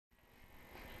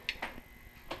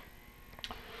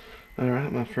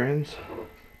Alright, my friends,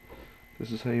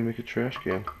 this is how you make a trash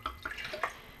can.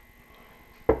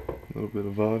 A little bit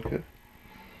of vodka,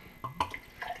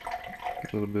 a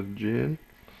little bit of gin.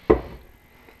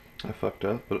 I fucked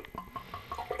up, but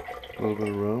a little bit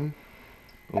of rum.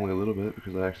 Only a little bit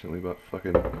because I accidentally bought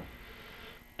fucking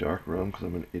dark rum because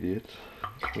I'm an idiot.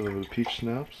 A little bit of peach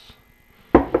schnapps.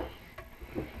 A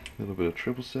little bit of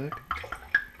triple sec.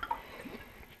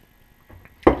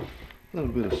 A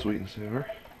little bit of sweet and sour.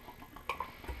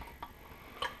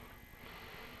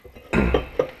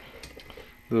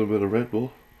 A little bit of Red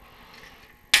Bull.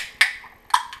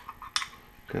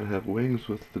 Gotta have wings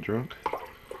with the drunk.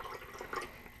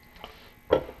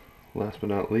 Last but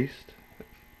not least,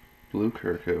 blue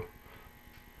Curacao,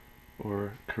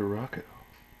 or Curaçao,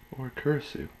 or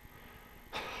Curacao.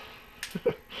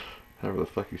 However the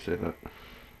fuck you say that.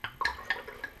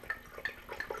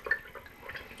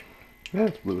 Yeah,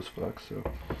 it's blue as fuck, so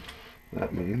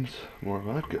that means more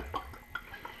vodka.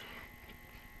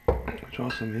 Which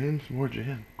also means more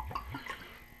gin.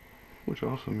 Which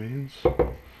also means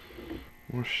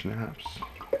more schnapps.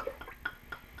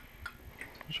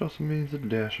 Which also means a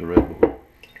dash of Red Bull.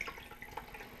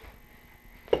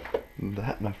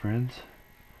 That, my friends,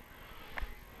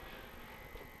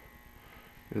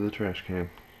 is a trash can.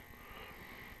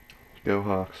 Go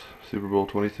Hawks, Super Bowl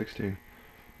 2016.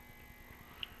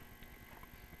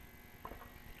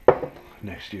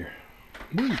 Next year.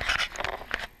 Woo!